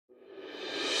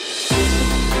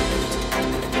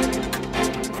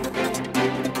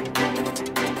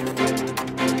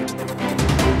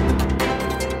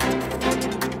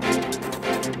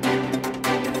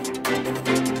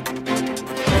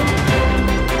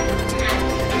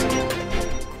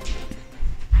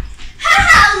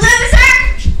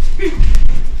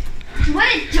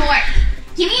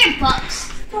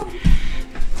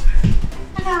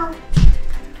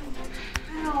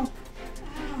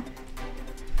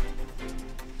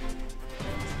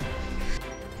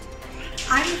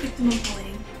I'm a victim of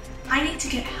bullying. I need to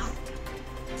get help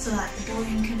so that the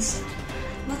bullying can stop.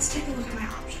 Let's take a look at my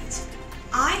options.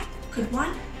 I could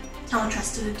 1, tell a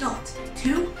trusted adult,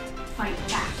 2, fight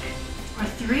back, or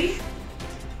 3,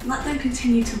 let them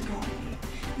continue to bully me,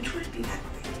 which wouldn't be that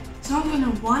great. So I'm going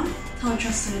to 1, tell a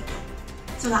trusted adult,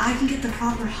 so that I can get the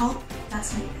proper help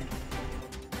that's needed.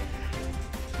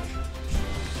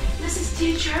 Mrs.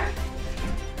 Teacher,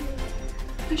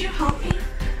 could you help me?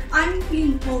 I'm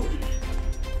being bullied.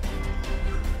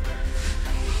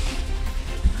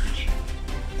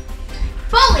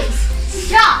 Bullies,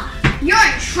 stop! You're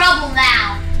in trouble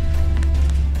now.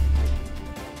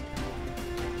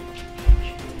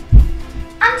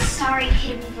 I'm sorry,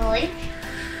 Hidden Bully.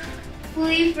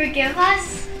 Will you forgive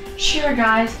us? Sure,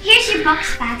 guys. Here's your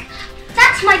books back.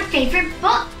 That's my favorite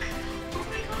book. Oh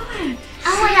my god.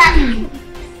 Oh my god.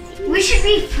 We should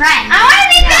be friends. I want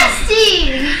to be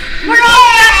besties. We're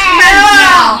all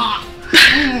best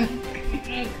friends now.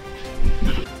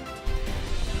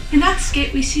 In that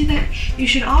skit, we see that you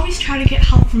should always try to get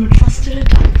help from a trusted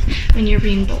adult when you're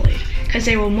being bullied, because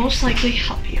they will most likely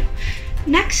help you.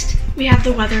 Next, we have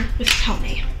the weather with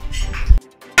Tony.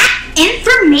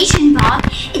 Information, Bob.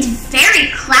 It's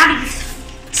very cloudy with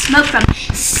smoke from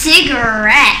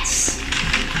cigarettes.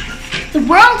 The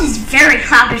world is very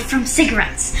clouded from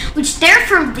cigarettes, which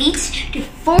therefore leads to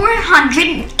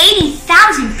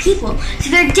 480,000 people to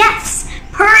their deaths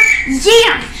per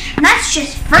year. And that's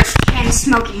just first-hand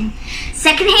smoking.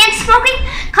 Second-hand smoking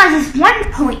causes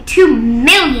 1.2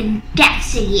 million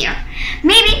deaths a year.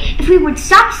 Maybe if we would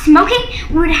stop smoking,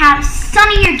 we would have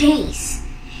sunnier days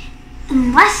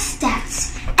and less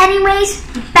deaths. Anyways,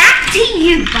 back to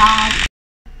you, Bob.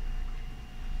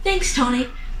 Thanks, Tony.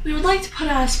 We would like to put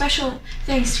out a special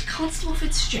thanks to Constable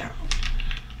Fitzgerald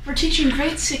for teaching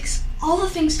grade 6 all the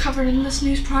things covered in this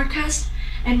news broadcast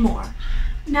and more.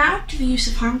 Now to the use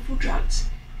of harmful drugs.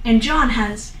 And John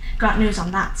has got news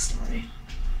on that story.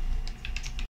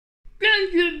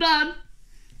 Thank you, Bob.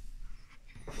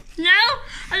 Now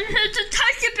I'm here to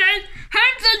talk about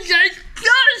harmful drugs.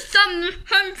 There is some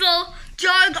harmful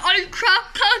drugs are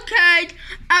crack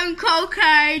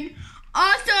cocaine,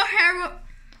 also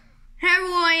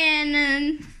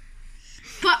heroin,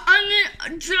 but any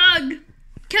drug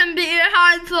can be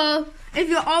harmful if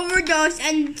you overdose,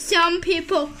 and some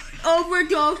people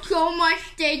overdose so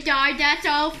much they die. That's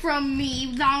all from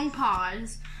me. Long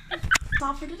pause. That's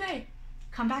all for today.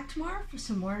 Come back tomorrow for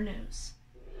some more news.